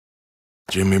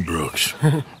Jimmy Brooks.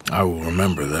 I will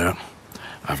remember that.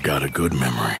 I've got a good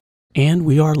memory. And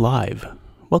we are live.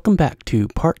 Welcome back to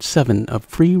part 7 of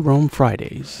Free Roam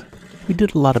Fridays. We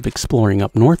did a lot of exploring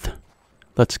up north.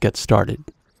 Let's get started.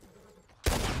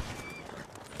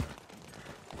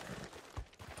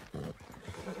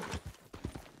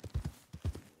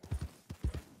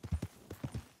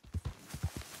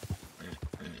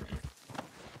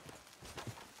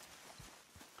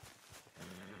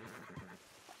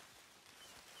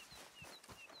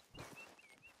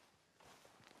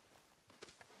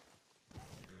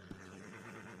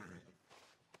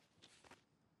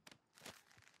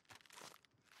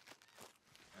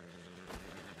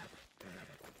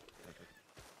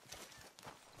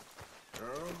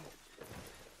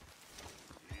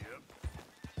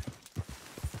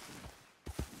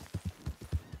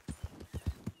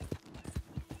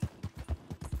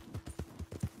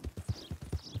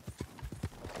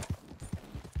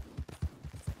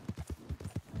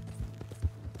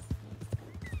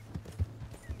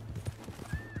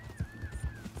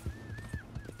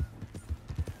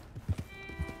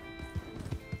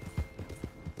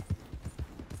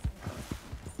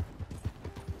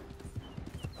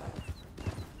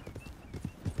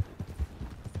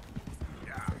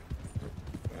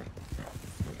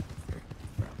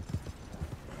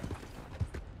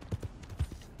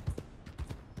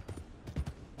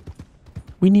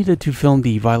 We needed to film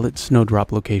the Violet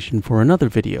Snowdrop location for another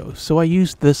video, so I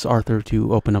used this Arthur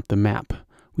to open up the map.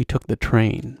 We took the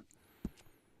train.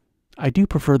 I do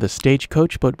prefer the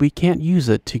stagecoach, but we can't use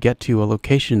it to get to a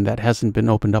location that hasn't been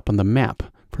opened up on the map.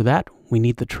 For that, we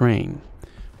need the train.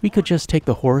 We could just take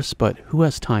the horse, but who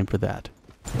has time for that?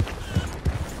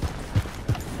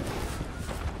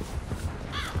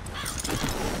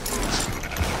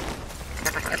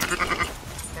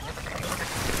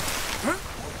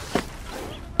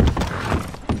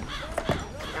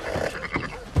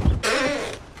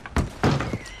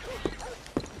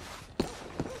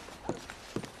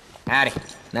 Howdy.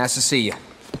 Nice to see you.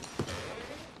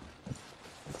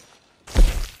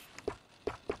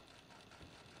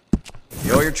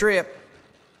 Enjoy your trip.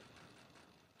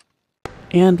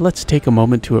 And let's take a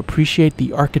moment to appreciate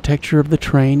the architecture of the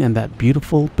train and that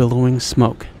beautiful billowing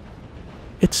smoke.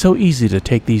 It's so easy to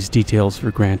take these details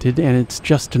for granted, and it's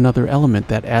just another element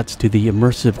that adds to the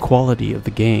immersive quality of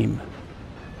the game.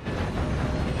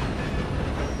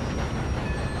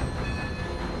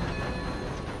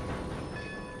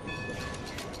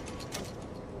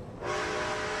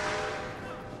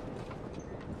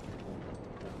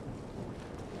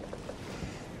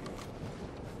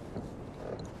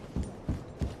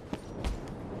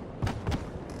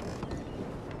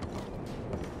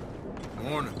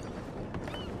 Morning.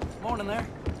 Morning there.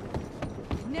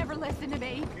 You never listen to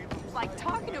me. It's like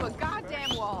talking to a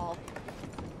goddamn wall.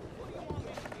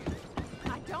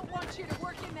 I don't want you to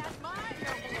work in that mine no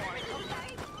more,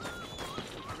 okay?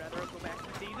 I'd rather go back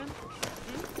to Steven.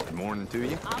 Good morning to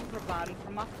you. I'm providing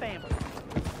for my family.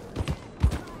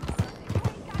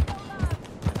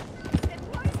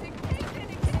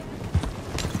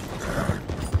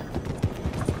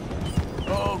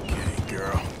 Okay,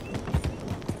 girl.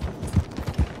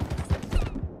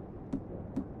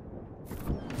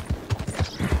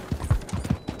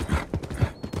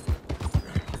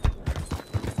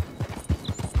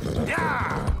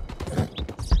 Yeah!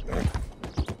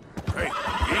 Hey,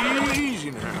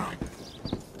 easy now.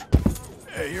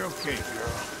 Hey, you're okay,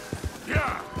 girl.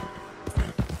 Yeah!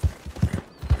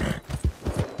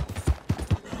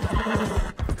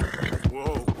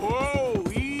 Whoa, whoa,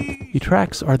 easy. The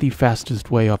tracks are the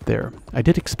fastest way up there. I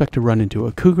did expect to run into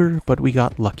a cougar, but we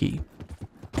got lucky.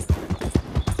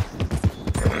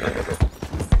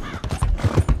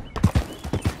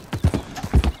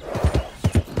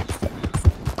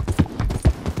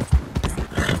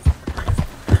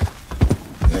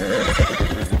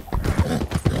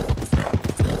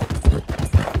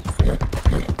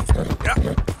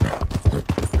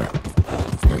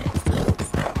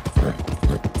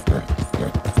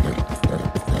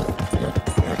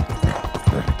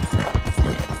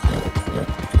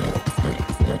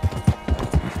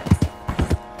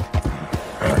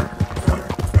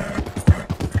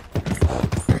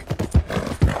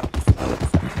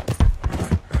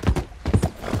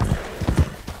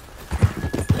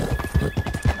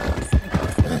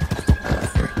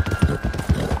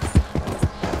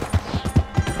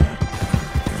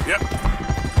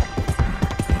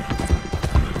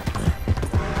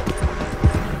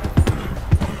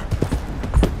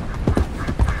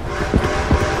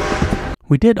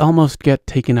 We did almost get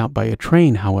taken out by a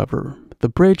train, however. The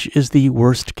bridge is the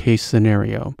worst case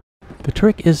scenario. The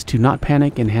trick is to not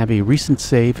panic and have a recent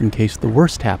save in case the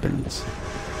worst happens.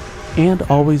 And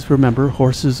always remember,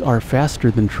 horses are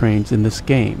faster than trains in this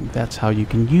game. That's how you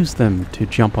can use them to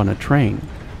jump on a train.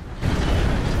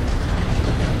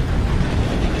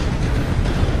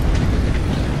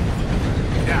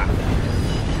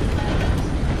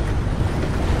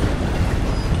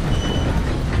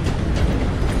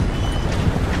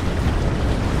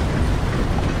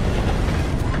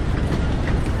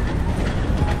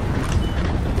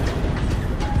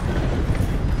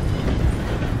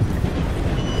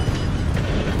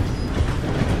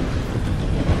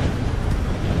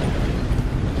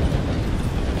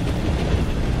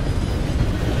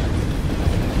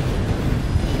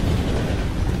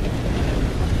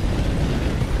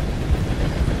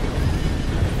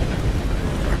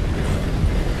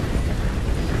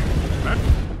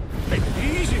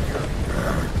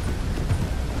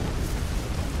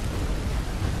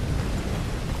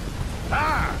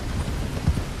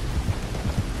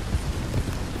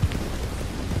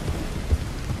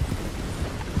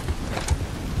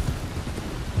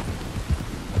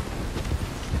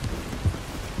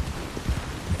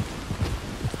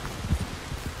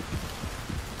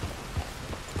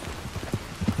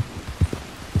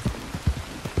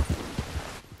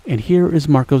 And here is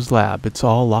Marco's lab. It's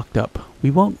all locked up. We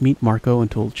won't meet Marco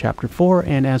until Chapter 4,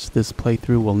 and as this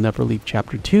playthrough will never leave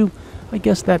Chapter 2, I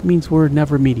guess that means we're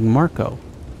never meeting Marco.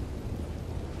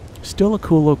 Still a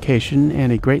cool location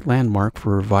and a great landmark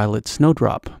for Violet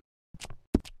Snowdrop.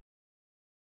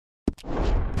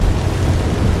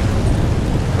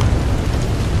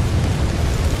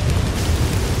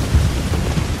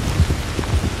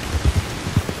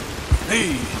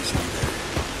 Easy.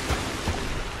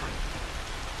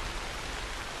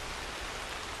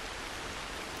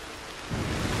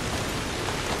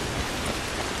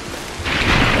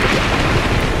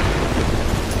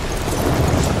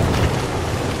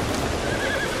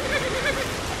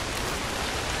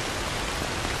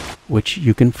 Which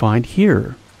you can find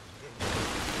here.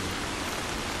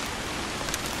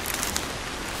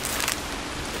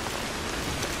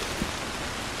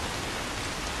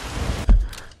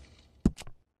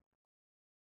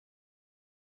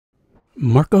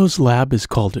 Marco's lab is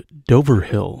called Dover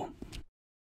Hill.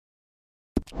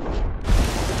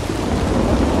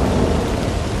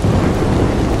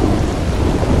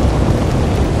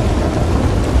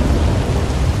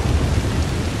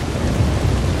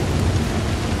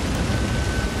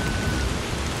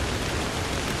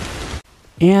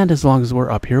 And as long as we're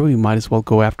up here, we might as well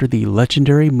go after the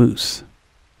legendary moose.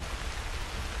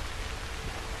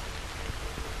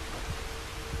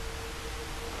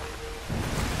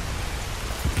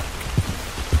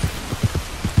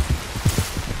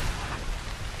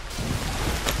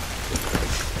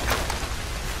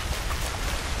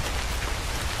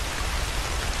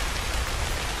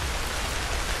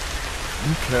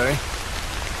 Okay.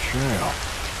 Trail.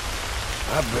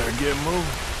 I better get moving.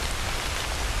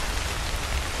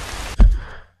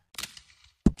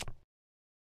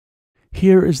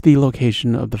 Here is the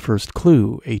location of the first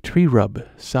clue, a tree rub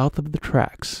south of the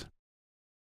tracks.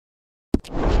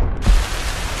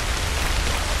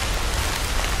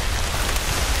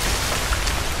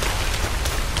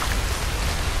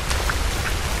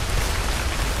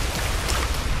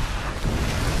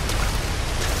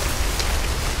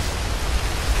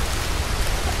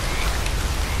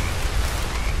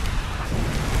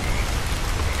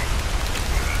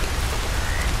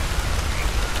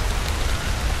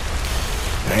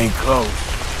 Ain't close.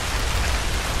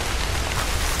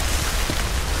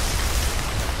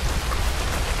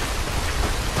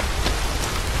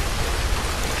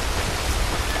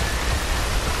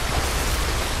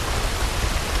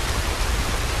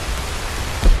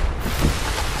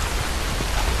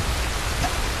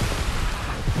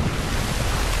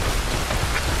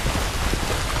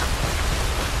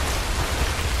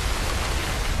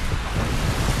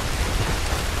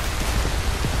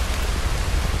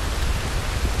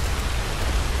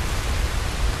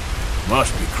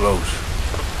 Must be close.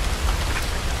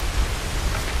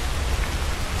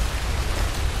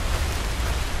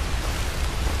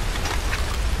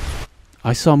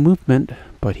 I saw movement,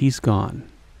 but he's gone.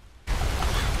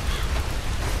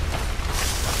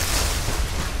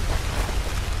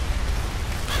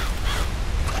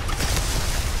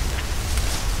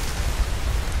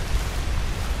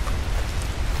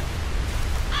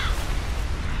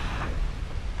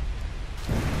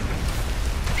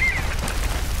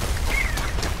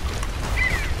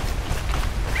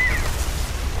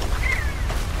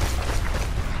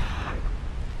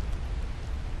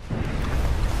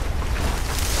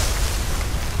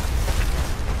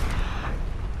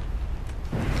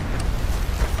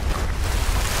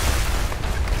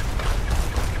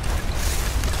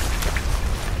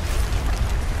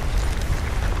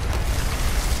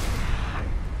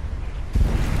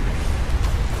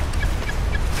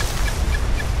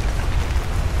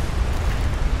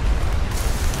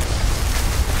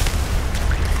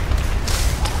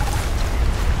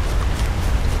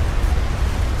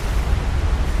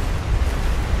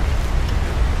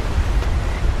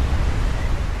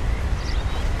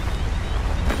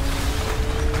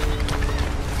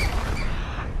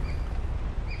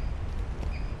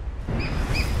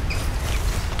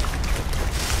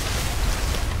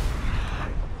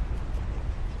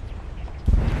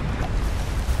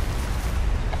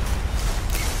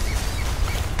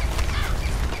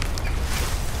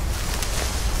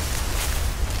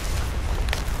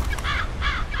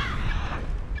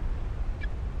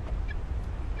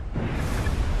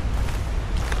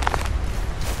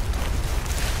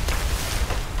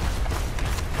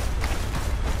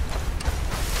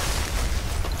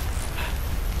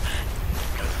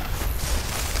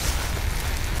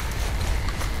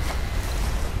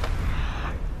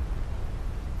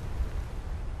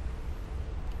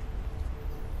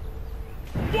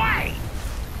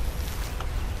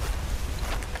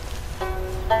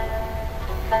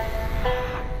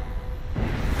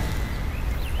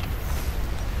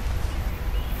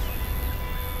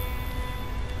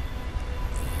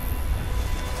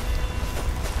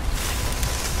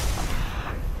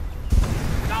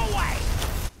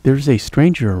 There's a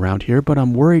stranger around here, but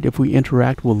I'm worried if we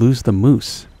interact we'll lose the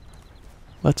moose.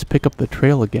 Let's pick up the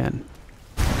trail again.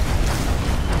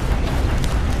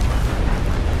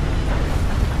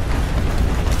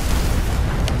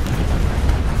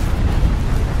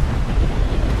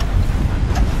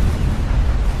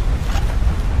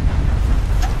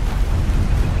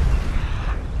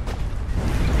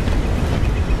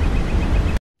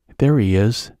 There he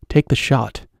is. Take the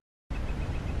shot.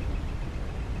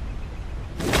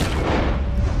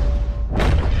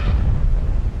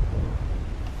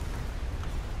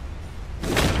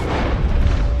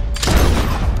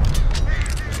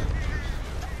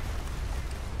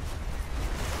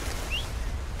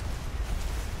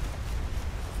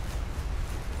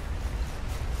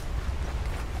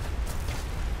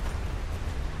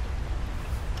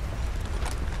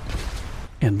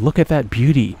 And look at that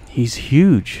beauty. He's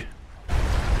huge.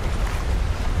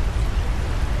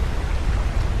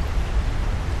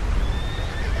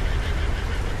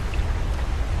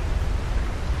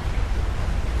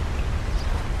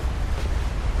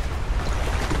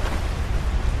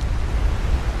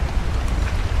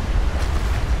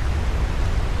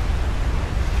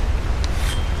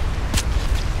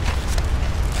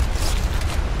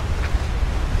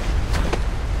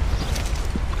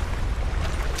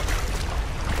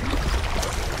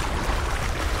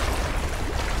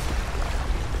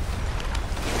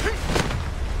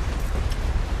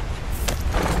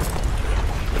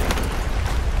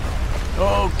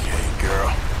 Okay,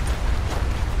 girl.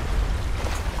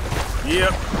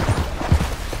 Yep.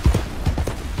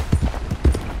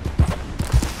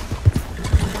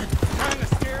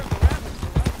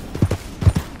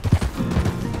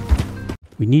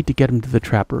 We need to get him to the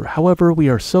trapper. However, we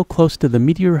are so close to the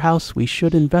meteor house, we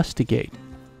should investigate.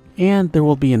 And there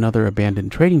will be another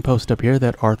abandoned trading post up here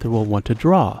that Arthur will want to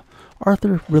draw.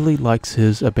 Arthur really likes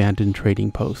his abandoned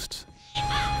trading posts.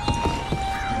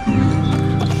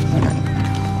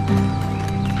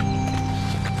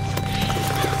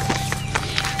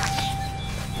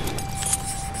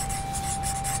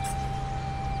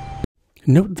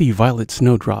 Note the violet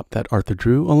snowdrop that Arthur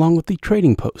drew along with the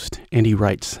trading post, and he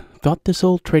writes, "Thought this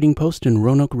old trading post in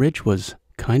Roanoke Ridge was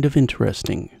kind of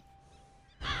interesting."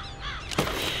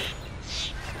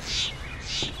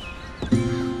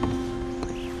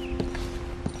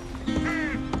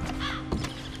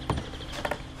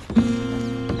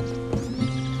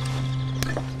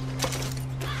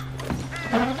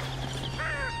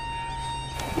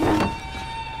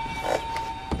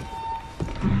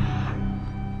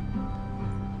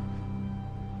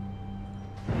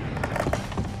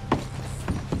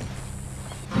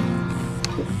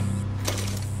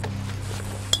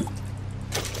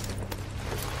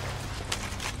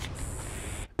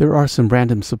 There are some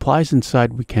random supplies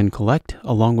inside we can collect,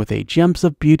 along with a Gems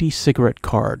of Beauty cigarette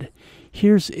card.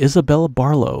 Here's Isabella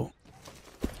Barlow.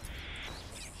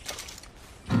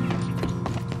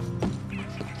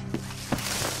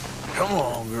 Come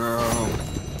on, girl.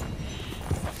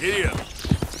 Giddy up.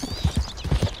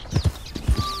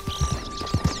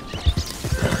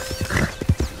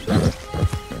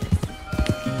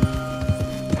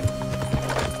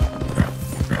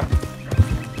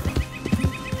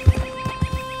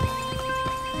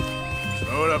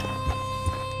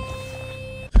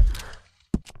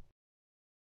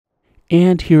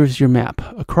 And here's your map,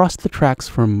 across the tracks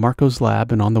from Marco's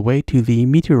lab and on the way to the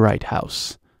Meteorite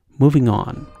house. Moving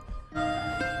on.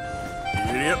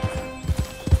 Yep.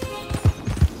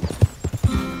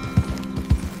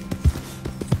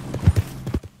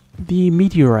 The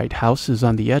Meteorite house is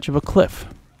on the edge of a cliff.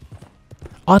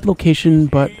 Odd location,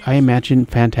 but I imagine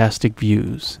fantastic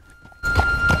views.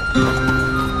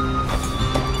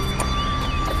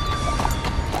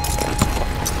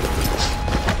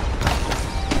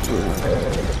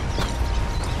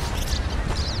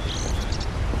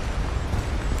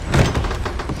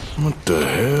 What the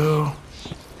hell?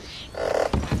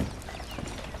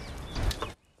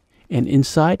 And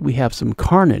inside we have some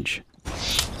carnage.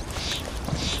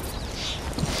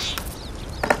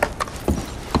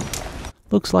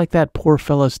 Looks like that poor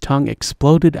fella's tongue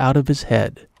exploded out of his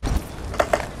head.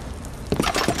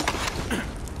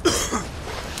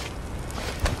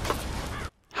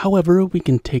 However, we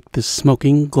can take this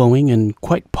smoking, glowing, and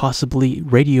quite possibly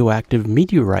radioactive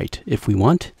meteorite if we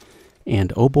want.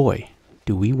 And oh boy,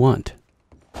 do we want.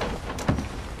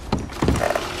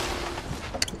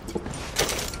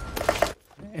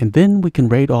 And then we can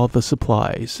raid all the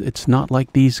supplies. It's not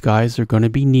like these guys are going to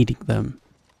be needing them.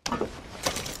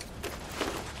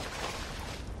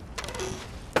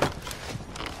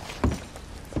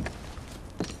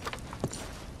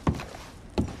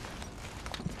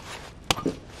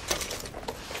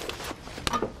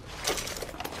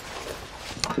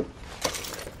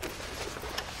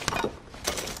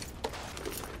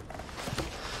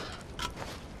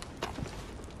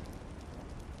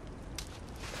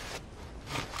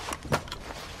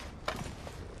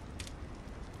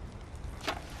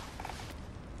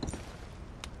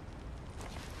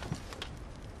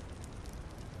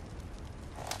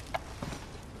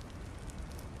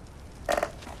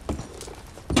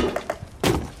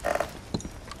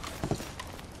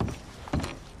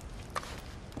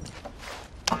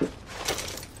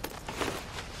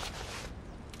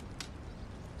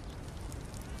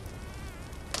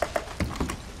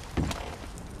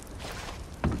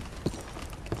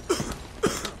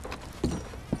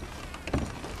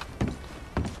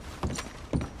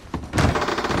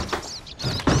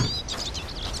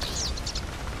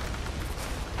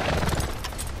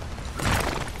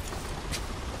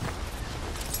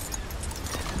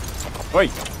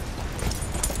 Wait.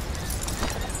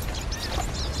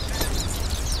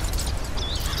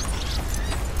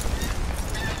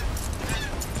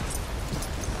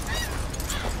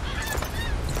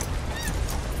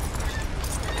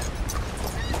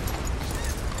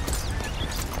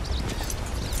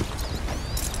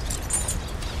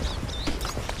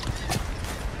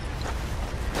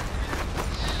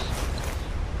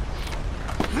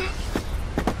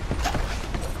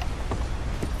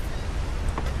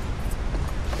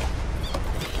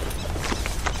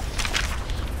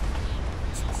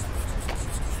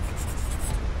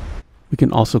 We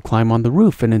can also climb on the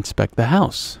roof and inspect the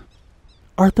house.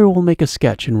 Arthur will make a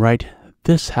sketch and write,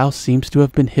 "This house seems to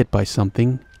have been hit by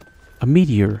something. A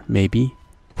meteor, maybe."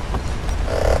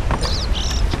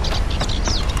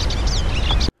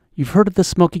 You've heard of the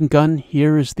smoking gun,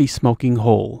 here is the smoking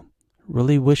hole.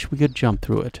 Really wish we could jump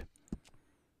through it.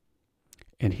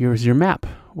 And here's your map,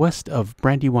 west of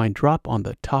Brandywine Drop on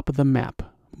the top of the map.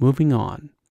 Moving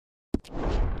on.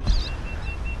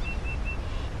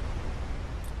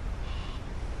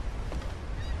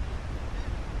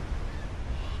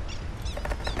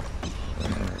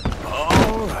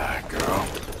 All right, girl.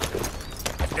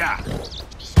 Yeah.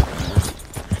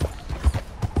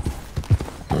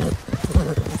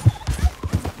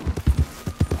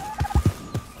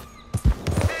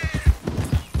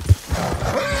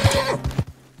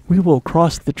 We will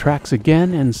cross the tracks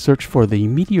again and search for the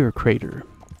meteor crater.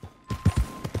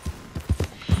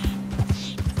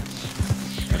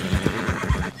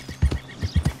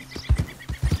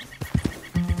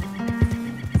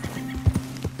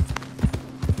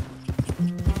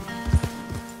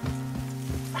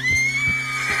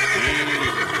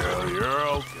 Girl, you're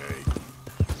okay.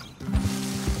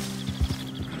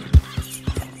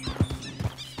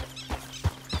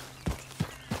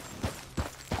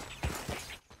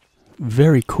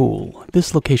 Very cool.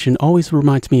 This location always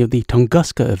reminds me of the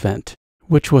Tunguska event,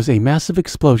 which was a massive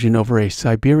explosion over a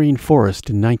Siberian forest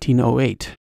in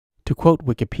 1908. To quote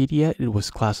Wikipedia, it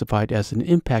was classified as an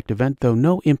impact event, though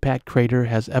no impact crater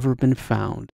has ever been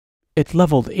found. It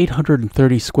leveled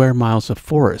 830 square miles of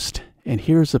forest, and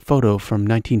here's a photo from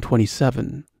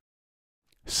 1927.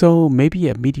 So maybe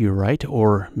a meteorite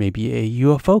or maybe a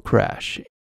UFO crash.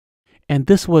 And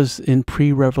this was in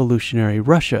pre-revolutionary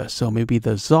Russia, so maybe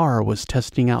the Tsar was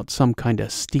testing out some kind of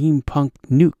steampunk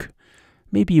nuke.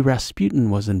 Maybe Rasputin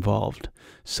was involved.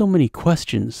 So many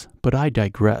questions, but I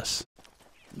digress.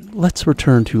 Let's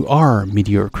return to our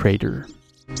meteor crater.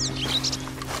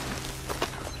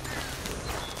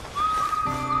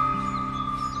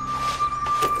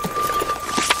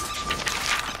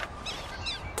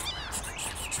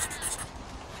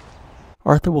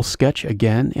 Arthur will sketch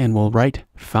again and will write,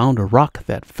 "Found a rock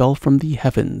that fell from the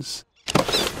heavens."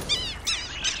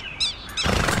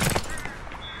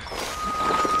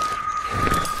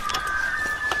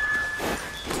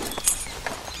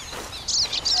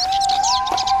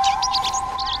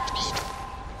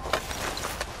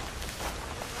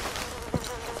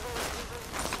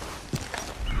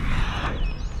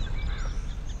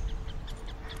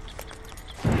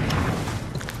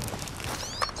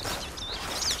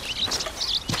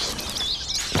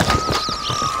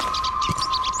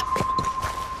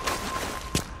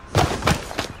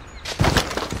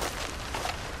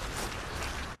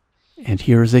 And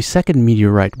here is a second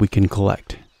meteorite we can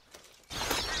collect.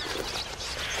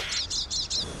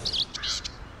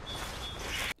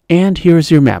 And here's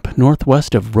your map,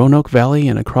 northwest of Roanoke Valley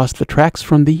and across the tracks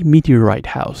from the meteorite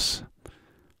house.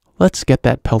 Let's get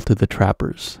that pelt to the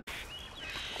trappers.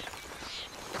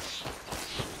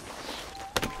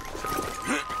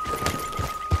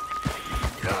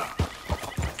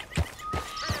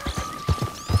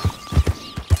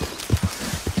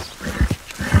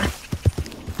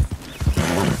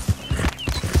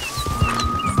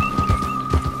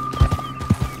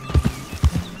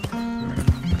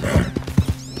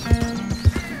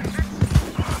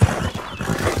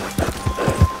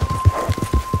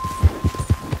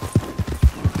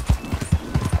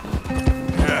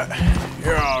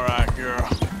 You're all right, girl.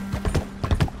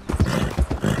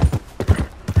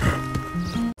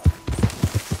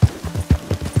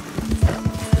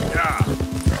 Yeah.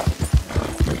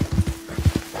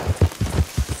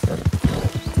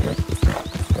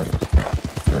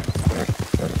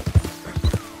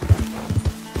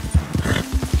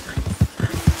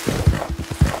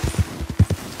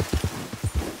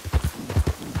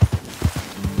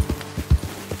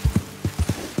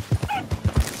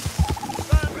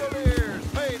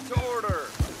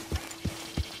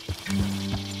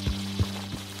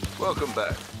 Welcome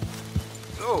back.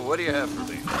 So, what do you have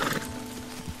for me?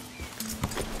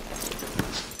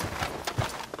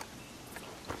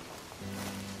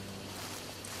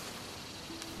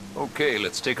 Okay,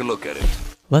 let's take a look at it.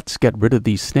 Let's get rid of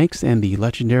these snakes and the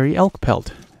legendary elk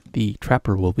pelt. The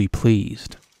trapper will be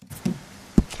pleased.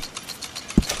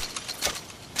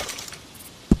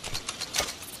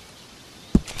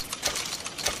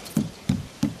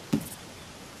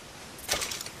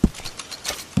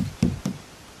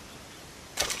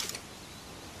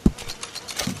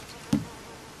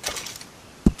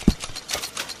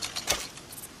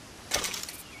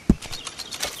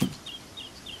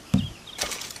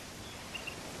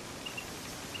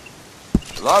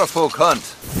 A lot of folk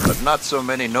hunt, but not so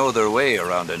many know their way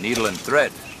around a needle and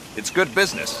thread. It's good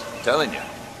business, I'm telling you.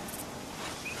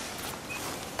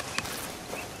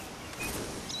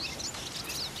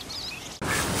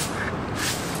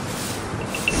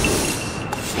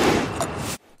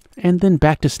 And then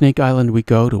back to Snake Island we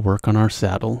go to work on our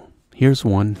saddle. Here's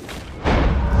one.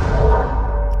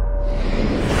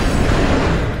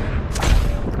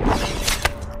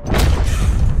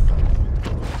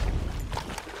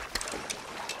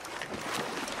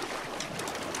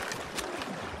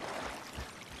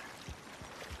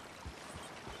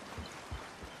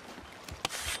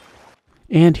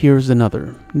 And here's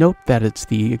another. Note that it's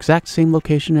the exact same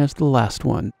location as the last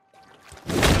one.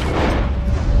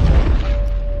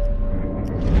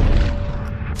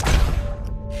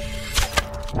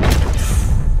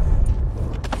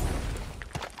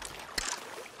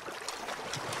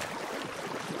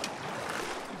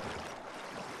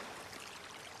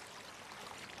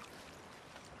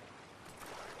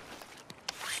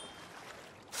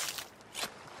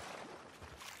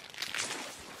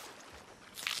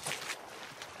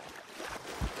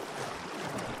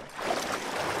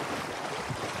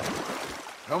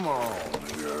 Come on,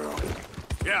 girl.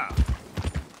 Yeah.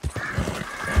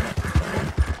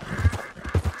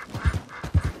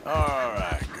 All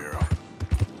right, girl.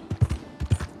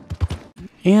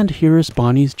 And here is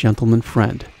Bonnie's gentleman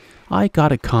friend. I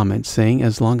got a comment saying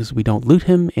as long as we don't loot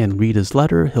him and read his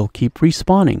letter, he'll keep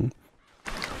respawning.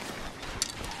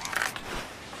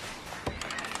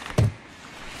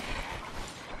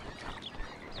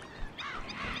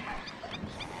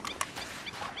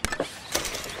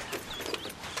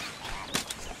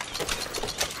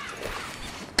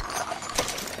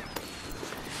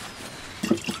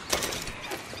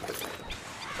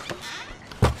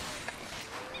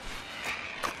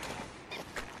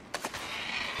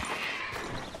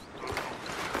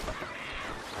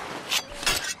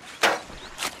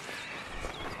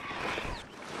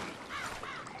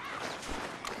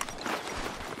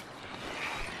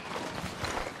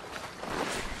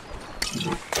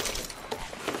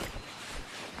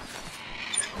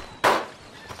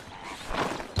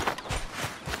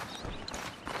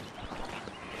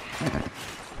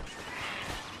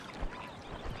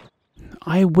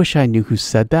 I wish I knew who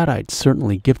said that. I'd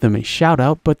certainly give them a shout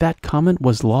out, but that comment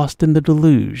was lost in the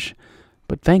deluge.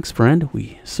 But thanks, friend.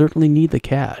 We certainly need the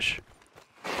cash.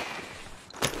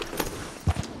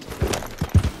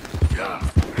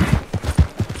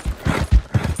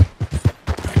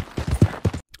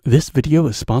 This video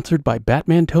is sponsored by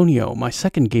Batmantonio, my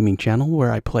second gaming channel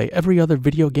where I play every other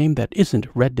video game that isn't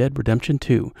Red Dead Redemption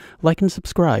 2. Like and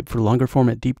subscribe for longer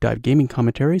format deep dive gaming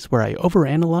commentaries where I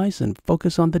overanalyze and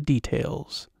focus on the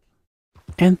details.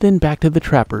 And then back to the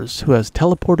trappers, who has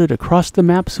teleported across the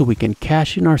map so we can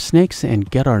cash in our snakes and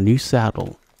get our new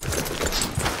saddle.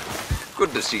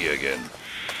 Good to see you again.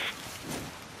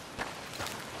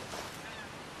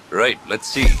 Right, let's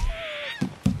see.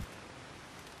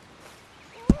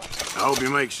 I hope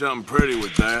you make something pretty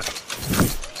with that.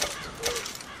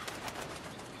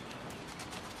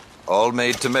 All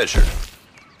made to measure.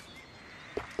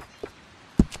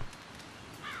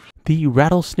 The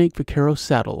Rattlesnake Vaquero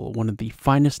saddle, one of the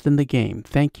finest in the game.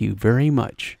 Thank you very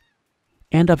much.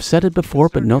 And I've said it before,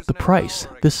 but note the price.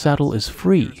 This saddle is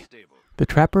free. The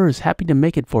trapper is happy to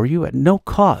make it for you at no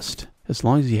cost, as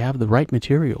long as you have the right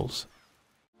materials.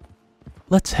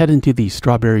 Let's head into the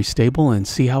strawberry stable and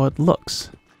see how it looks.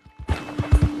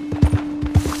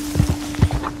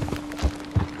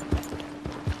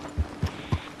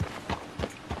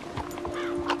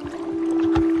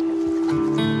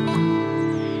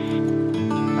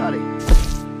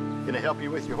 Help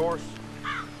you with your horse?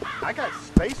 I got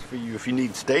space for you if you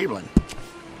need stabling.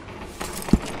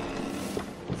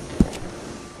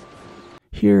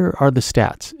 Here are the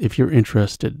stats if you're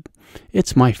interested.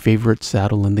 It's my favorite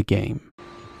saddle in the game.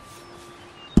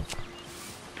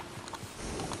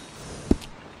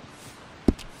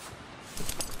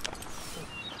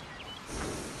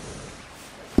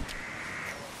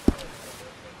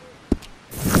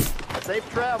 Safe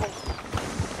travels.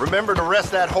 Remember to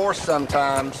rest that horse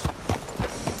sometimes.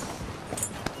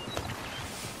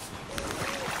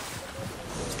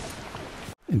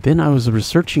 And then I was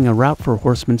researching a route for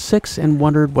Horseman 6 and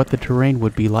wondered what the terrain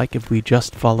would be like if we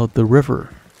just followed the river.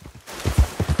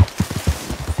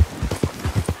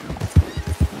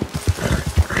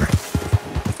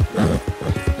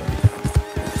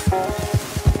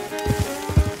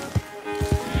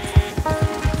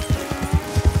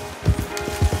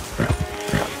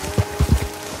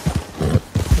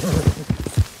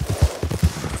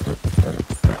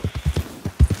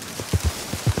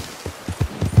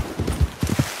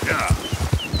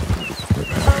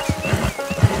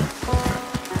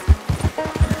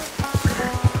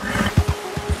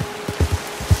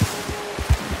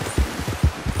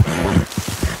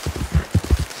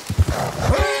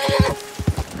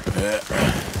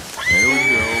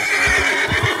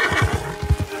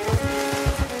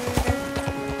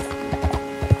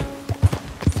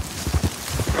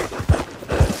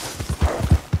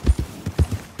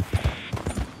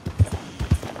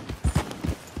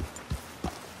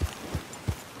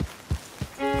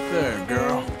 There,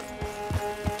 girl.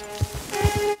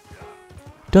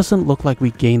 Doesn't look like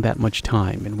we gained that much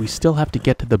time, and we still have to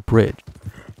get to the bridge.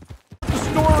 The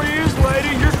story is,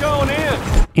 lady, you're going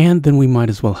in. And then we might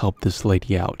as well help this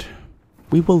lady out.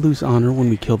 We will lose honor when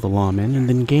we kill the lawman, and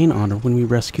then gain honor when we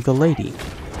rescue the lady.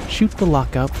 Shoot the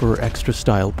lockout for extra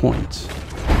style points.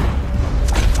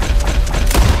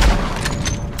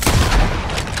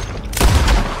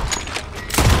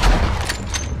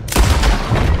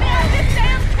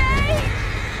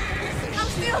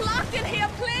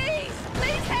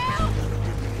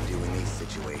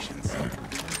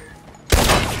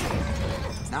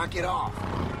 Knock it off.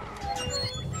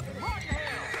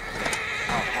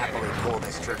 I'll happily pull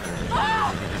this trigger.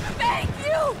 Oh, thank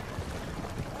you!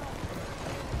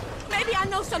 Maybe I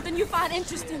know something you find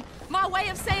interesting. My way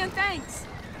of saying thanks.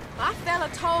 My fella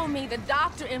told me the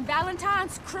doctor in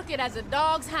Valentine's crooked as a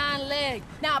dog's hind leg.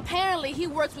 Now apparently he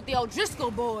works with the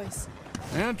O'Driscoll boys.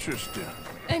 Interesting.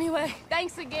 Anyway,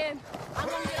 thanks again. I'm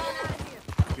gonna get on out of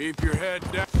here. Keep your head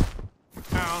down.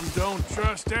 Don't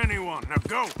trust anyone. Now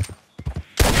go.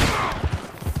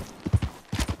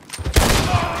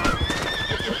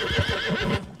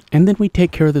 And then we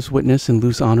take care of this witness and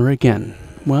lose honor again.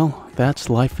 Well, that's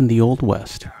life in the Old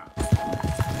West.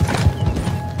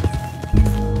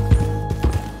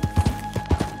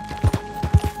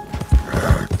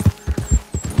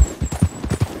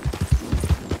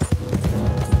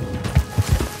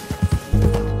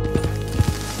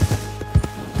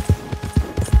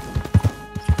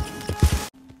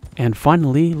 And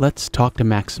finally, let's talk to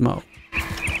Maximo.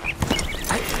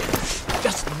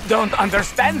 Just don't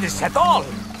understand this at all.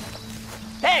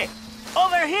 Hey,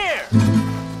 over here!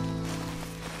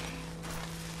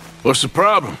 What's the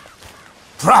problem?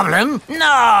 Problem?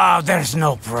 No, there's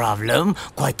no problem.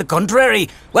 Quite the contrary.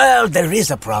 Well, there is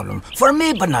a problem. For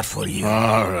me, but not for you.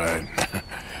 All right.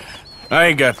 I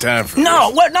ain't got time for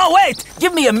No, this. no, wait!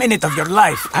 Give me a minute of your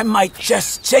life. I might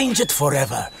just change it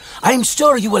forever. I'm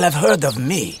sure you will have heard of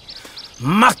me.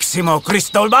 Maximo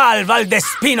Cristobal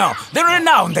Valdespino, the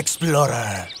renowned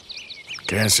explorer.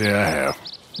 Can't say I have.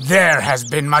 There has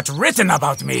been much written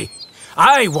about me.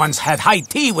 I once had high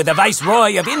tea with the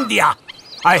Viceroy of India.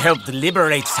 I helped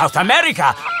liberate South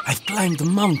America. I've climbed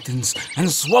mountains and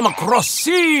swum across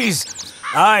seas.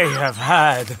 I have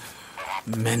had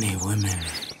many women.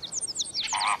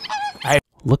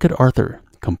 Look at Arthur,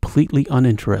 completely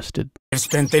uninterested. I've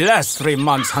spent the last 3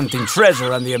 months hunting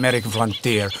treasure on the American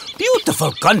frontier.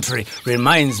 Beautiful country.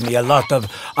 Reminds me a lot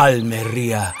of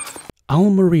Almeria.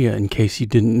 Almeria, in case you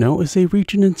didn't know, is a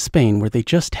region in Spain where they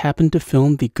just happened to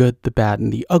film The Good, the Bad,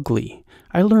 and the Ugly.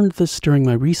 I learned this during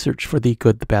my research for The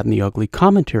Good, the Bad, and the Ugly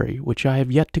commentary, which I have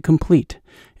yet to complete.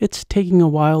 It's taking a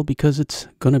while because it's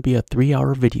gonna be a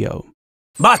 3-hour video.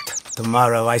 But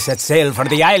tomorrow I set sail for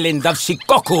the island of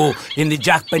Shikoku in the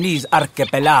Japanese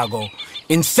archipelago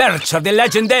in search of the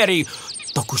legendary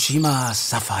Tokushima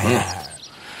sapphire.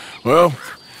 Well,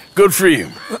 good for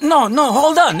you. No,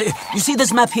 hold on. You see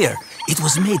this map here? It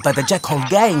was made by the Jack Hole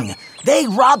gang. They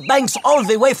rob banks all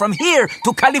the way from here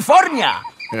to California.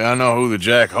 Yeah, I know who the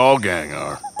Jack Hall gang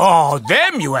are. Oh,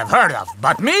 them you have heard of,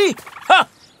 but me? Huh.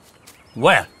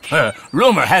 Well,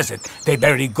 rumor has it they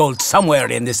buried gold somewhere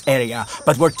in this area,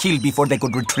 but were killed before they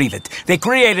could retrieve it. They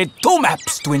created 2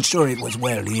 maps to ensure it was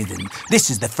well hidden. This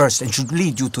is the first and should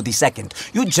lead you to the second.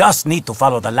 You just need to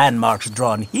follow the landmarks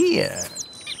drawn here.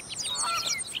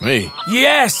 Me?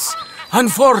 Yes!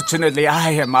 Unfortunately,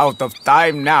 I am out of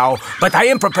time now, but I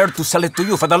am prepared to sell it to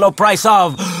you for the low price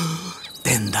of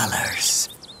 $10.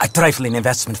 A trifling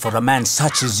investment for a man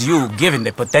such as you, given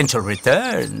the potential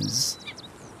returns.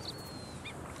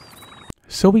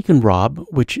 So we can rob,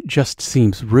 which just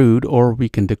seems rude, or we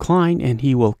can decline and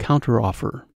he will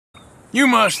counteroffer. You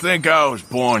must think I was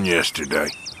born yesterday.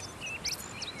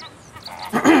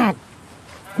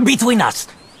 Between us,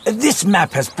 this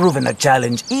map has proven a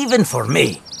challenge even for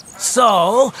me.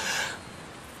 So,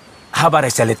 how about I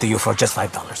sell it to you for just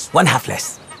 $5? One half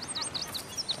less.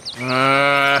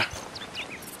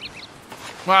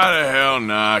 Why the hell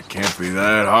not? Can't be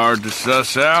that hard to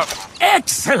suss out.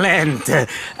 Excellent!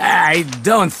 I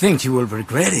don't think you will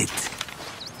regret it.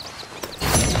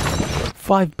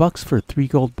 $5 for 3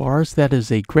 gold bars, that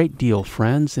is a great deal,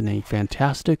 friends, and a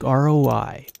fantastic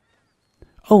ROI.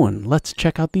 Oh, and let's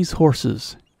check out these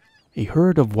horses. A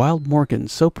herd of wild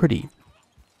Morgans, so pretty.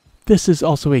 This is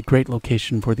also a great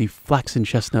location for the flaxen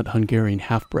chestnut Hungarian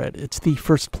half-bred. It's the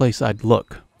first place I'd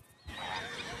look.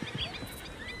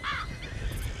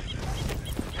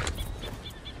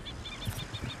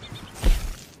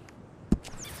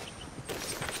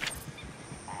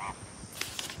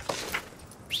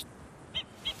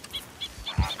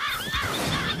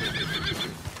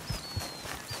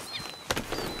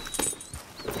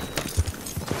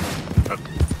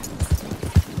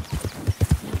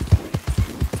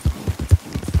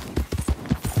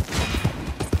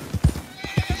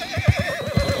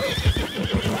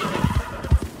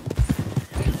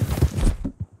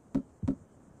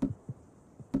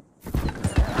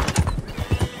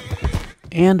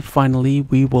 And finally,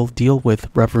 we will deal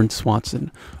with Reverend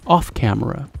Swanson, off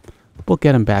camera. We'll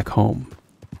get him back home.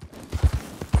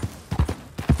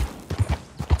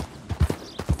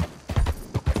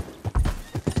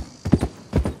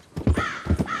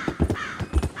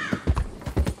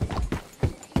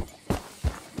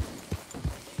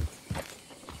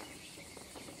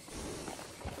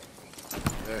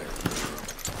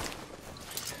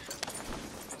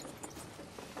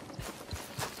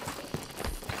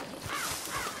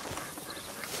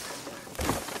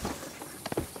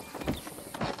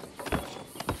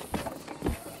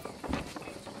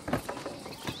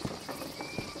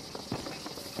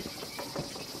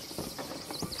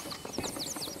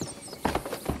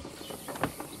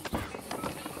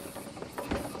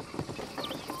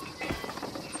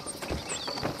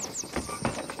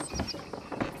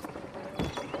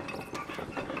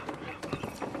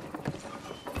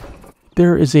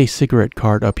 There is a cigarette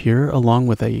cart up here, along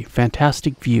with a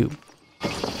fantastic view.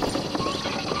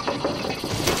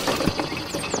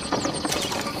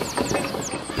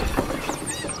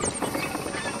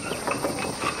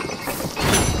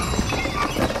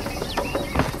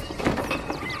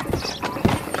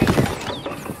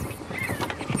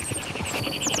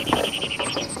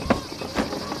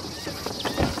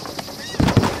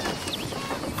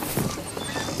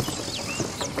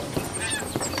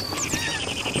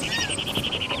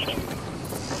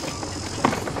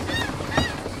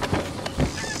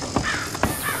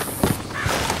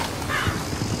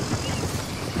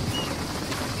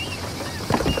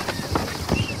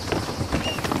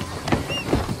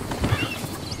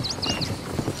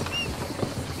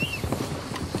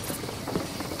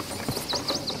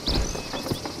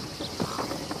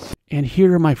 And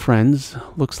here, my friends,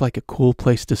 looks like a cool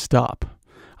place to stop.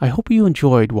 I hope you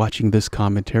enjoyed watching this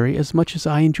commentary as much as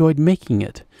I enjoyed making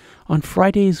it. On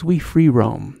Fridays, we free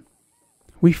roam.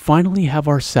 We finally have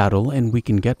our saddle and we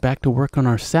can get back to work on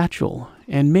our satchel.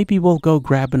 And maybe we'll go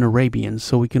grab an Arabian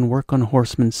so we can work on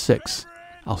Horseman 6.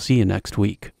 I'll see you next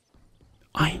week.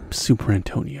 I'm Super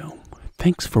Antonio.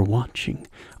 Thanks for watching.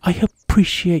 I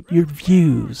appreciate your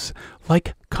views.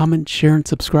 Like, comment, share, and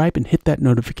subscribe, and hit that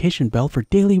notification bell for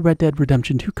daily Red Dead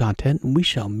Redemption 2 content, and we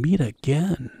shall meet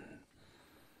again.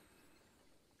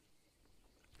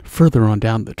 Further on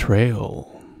down the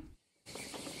trail.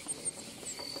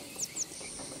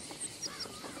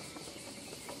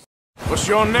 What's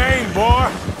your name, boy?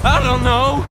 I don't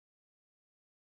know.